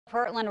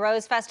Portland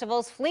Rose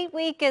Festival's Fleet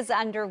Week is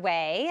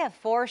underway.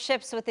 4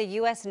 ships with the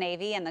U.S.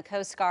 Navy and the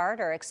Coast Guard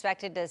are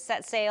expected to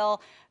set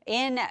sail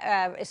in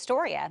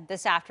Astoria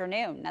this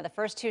afternoon. Now, the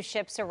first 2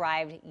 ships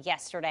arrived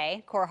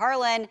yesterday. Kohr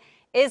Harlan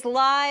is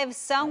live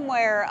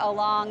somewhere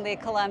along the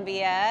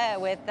Columbia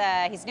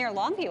he's near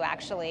Longview,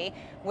 actually,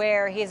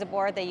 where he's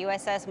aboard the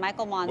USS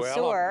Michael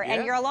Monsoor. Yeah.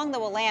 And you're along the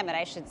Willamette,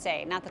 I should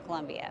say, not the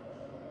Columbia.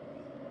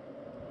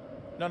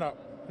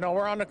 No,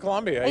 we're on the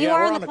Columbia. You yeah, are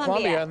we're on on the the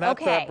Columbia. and that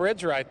Okay.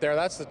 bridge right there,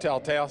 that's the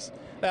telltale.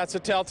 That's a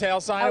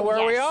telltale sign of where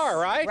yes. we are,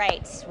 right?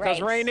 Right.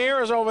 Because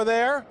Rainier is over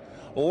there,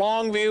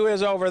 Longview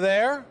is over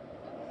there,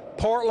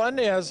 Portland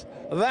is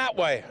that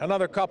way.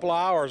 Another couple of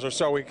hours or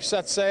so. We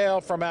set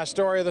sail from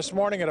Astoria this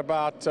morning at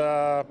about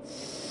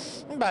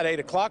 8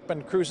 o'clock.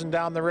 Been cruising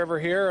down the river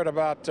here at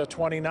about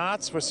 20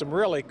 knots with some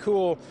really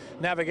cool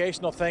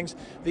navigational things.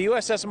 The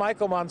USS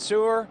Michael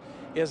Monsoor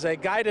is a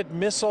guided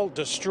missile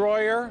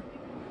destroyer.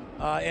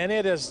 And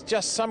it is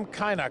just some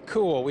kind of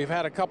cool. We've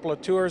had a couple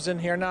of tours in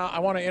here now. I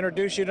want to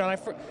introduce you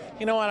to,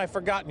 you know what, I've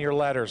forgotten your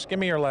letters. Give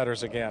me your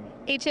letters again.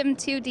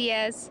 HM2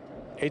 Diaz.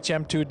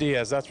 HM2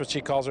 Diaz, that's what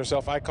she calls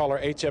herself. I call her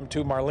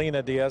HM2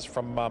 Marlena Diaz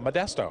from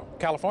Modesto,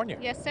 California.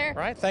 Yes, sir.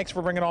 Right, thanks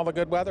for bringing all the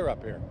good weather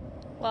up here.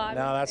 Well,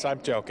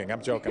 I'm joking.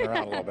 I'm joking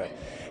around a little bit.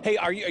 Hey,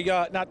 are you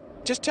now?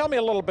 Just tell me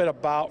a little bit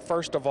about,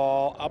 first of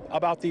all,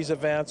 about these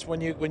events when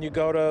you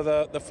go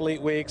to the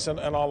Fleet Weeks and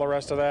all the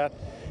rest of that.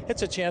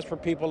 It's a chance for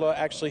people to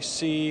actually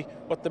see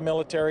what the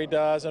military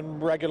does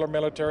and regular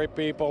military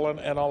people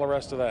and all the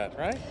rest of that,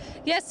 right?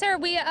 Yes, sir.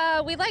 We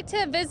like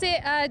to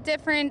visit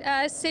different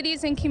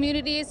cities and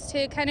communities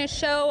to kind of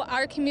show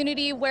our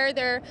community where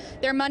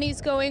their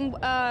money's going.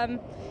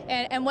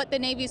 And what the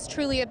Navy's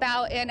truly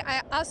about. And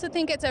I also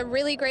think it's a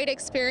really great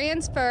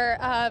experience for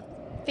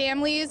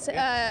families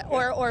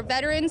or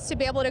veterans to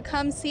be able to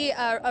come see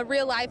a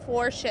real-life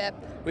warship.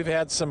 We've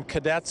had some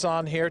cadets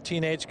on here,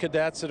 teenage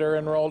cadets that are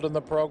enrolled in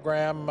the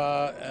program,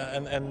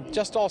 and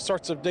just all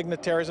sorts of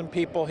dignitaries and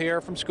people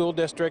here from school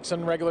districts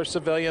and regular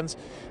civilians.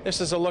 This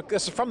is a look.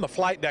 This is from the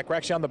flight deck. We're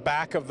actually on the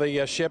back of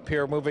the ship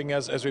here, moving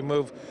as we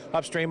move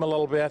upstream a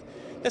little bit.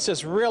 This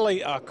is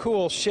really a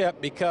cool ship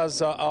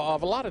because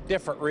of a lot of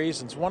different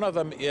reasons. One of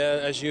them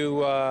is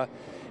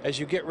as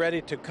you get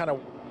ready to kind of,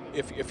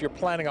 if you're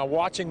planning on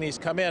watching these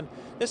come in,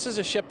 this is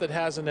a ship that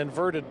has an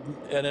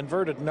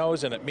inverted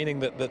nose in it, meaning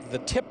that the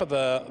tip of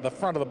the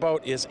front of the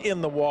boat is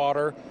in the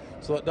water,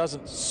 so it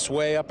doesn't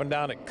sway up and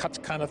down. It cuts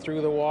kind of through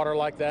the water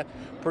like that.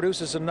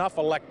 Produces enough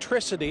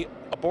electricity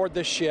aboard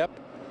this ship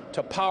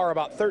to power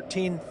about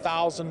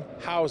 13,000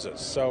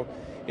 houses. So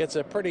it's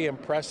a pretty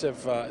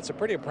impressive.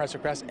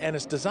 Craft, and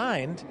it's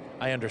designed,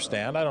 I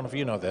understand. I don't know if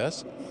you know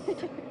this.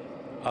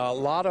 A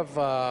lot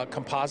of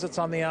composites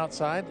on the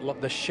outside.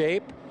 The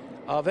shape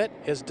of it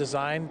is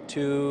designed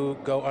to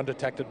go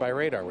undetected by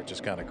radar, which is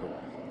kind of cool.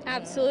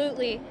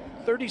 Absolutely.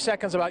 30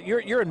 seconds about,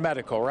 you're in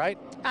medical, right?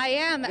 I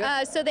am.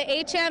 Yeah. So the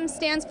HM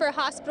stands for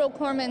Hospital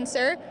Corpsman,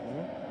 sir.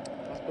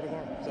 Hospital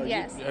Corpsman. So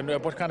yes. And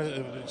what kind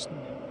of,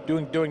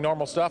 doing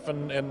normal stuff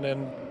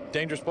in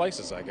dangerous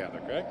places, I gather,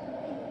 correct?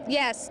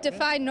 Yes,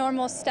 define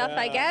normal stuff,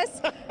 I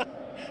guess.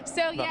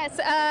 So yes,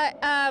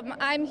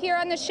 I'm here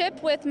on the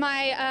ship with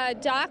my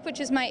doc, which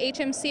is my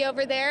HMC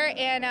over there,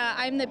 and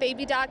I'm the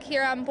baby doc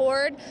here on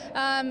board.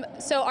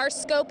 So our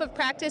scope of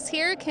practice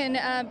here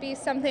can be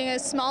something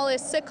as small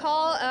as sick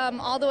call,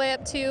 all the way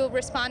up to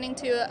responding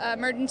to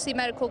emergency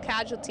medical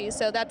casualties.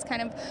 So that's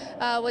kind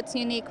of what's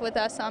unique with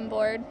us on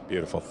board.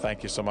 Beautiful.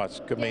 Thank you so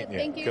much. Good meeting you.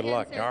 Thank you. Good again,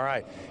 luck. sir. All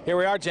right. Here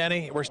we are,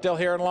 Jenny. We're still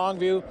here in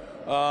Longview.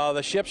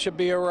 The ship should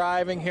be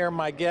arriving here,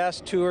 my guess,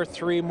 2 or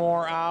 3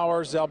 more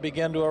hours. They'll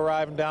begin to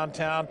arrive in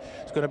downtown.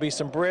 There's going to be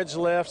some bridge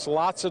lifts,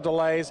 lots of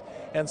delays,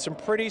 and some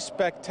pretty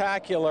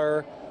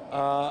spectacular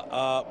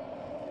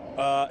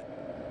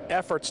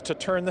efforts to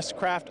turn this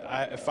craft.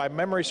 If my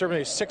memory serves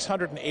me,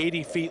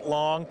 680 feet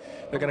long.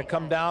 They're going to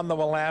come down the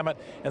Willamette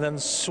and then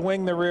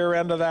swing the rear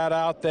end of that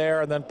out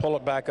there and then pull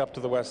it back up to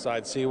the west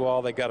side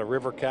seawall. They got a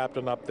river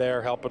captain up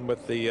there helping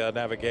with the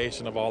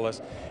navigation of all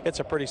this. It's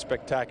a pretty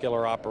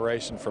spectacular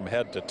operation from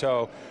head to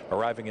toe,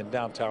 arriving in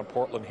downtown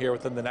Portland here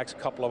within the next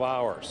couple of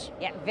hours.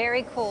 Yeah,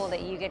 very cool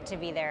that you get to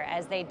be there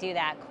as they do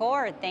that.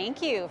 Kohr,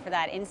 thank you for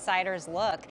that insider's look.